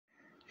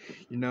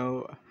You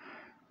know,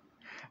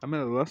 I'm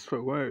at a loss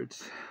for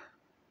words.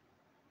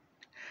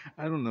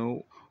 I don't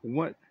know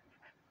what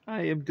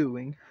I am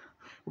doing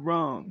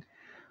wrong,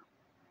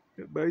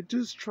 but I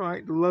just try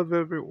to love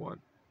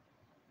everyone,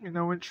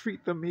 and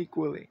treat them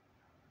equally.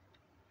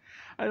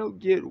 I don't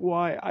get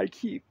why I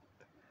keep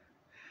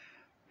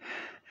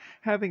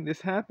having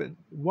this happen.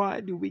 Why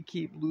do we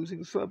keep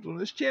losing subs on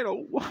this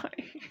channel? Why?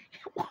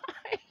 Why?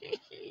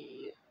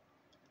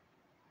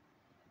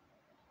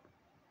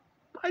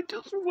 I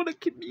just want a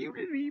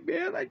community,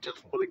 man. I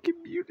just want a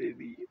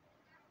community.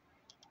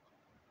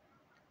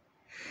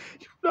 You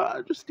do not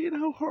understand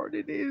how hard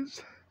it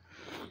is.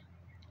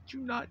 Do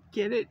you not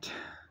get it?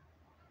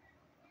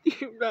 Do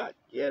you not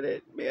get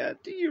it, man?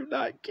 Do you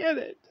not get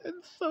it?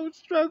 It's so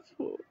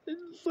stressful.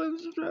 It's so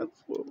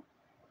stressful.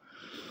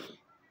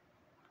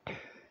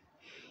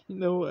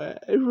 I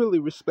really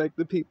respect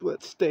the people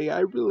that stay.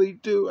 I really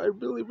do. I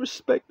really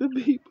respect the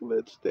people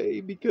that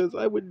stay because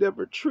I would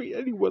never treat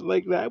anyone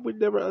like that. I would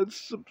never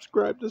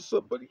unsubscribe to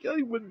somebody.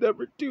 I would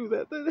never do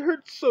that. That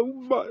hurts so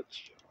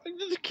much. I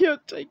just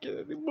can't take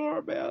it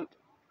anymore, man.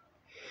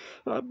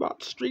 I'm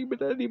not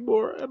streaming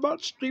anymore. I'm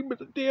not streaming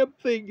a damn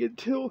thing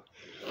until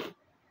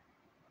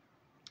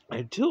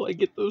I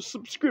get those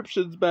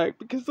subscriptions back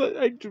because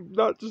I do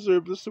not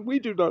deserve this and we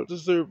do not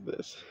deserve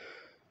this.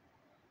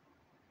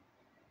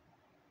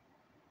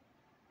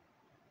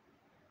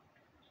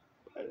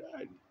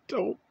 I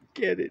don't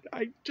get it.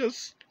 I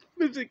just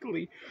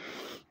physically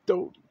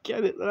don't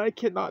get it, and I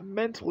cannot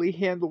mentally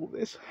handle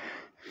this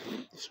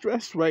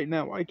stress right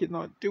now. I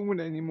cannot do it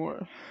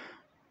anymore.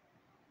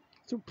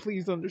 So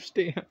please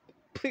understand.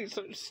 Please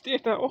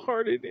understand how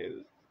hard it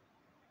is.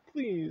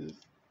 Please.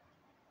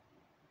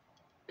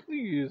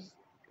 Please.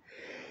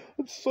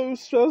 It's so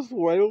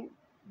stressful. I don't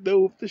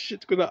know if this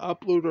shit's gonna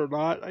upload or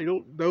not. I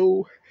don't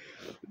know.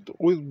 I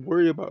always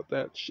worry about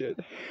that shit.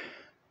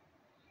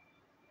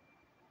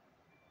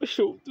 I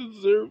don't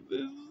deserve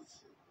this.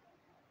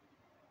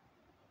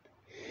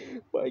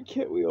 Why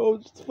can't we all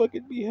just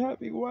fucking be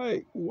happy?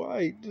 Why?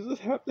 Why does this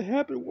have to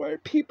happen? Why are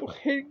people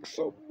hating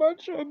so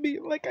much on me?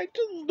 Like, I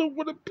just don't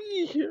want to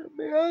be here,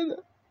 man.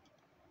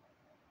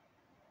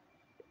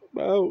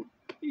 I'm out.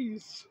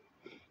 Peace.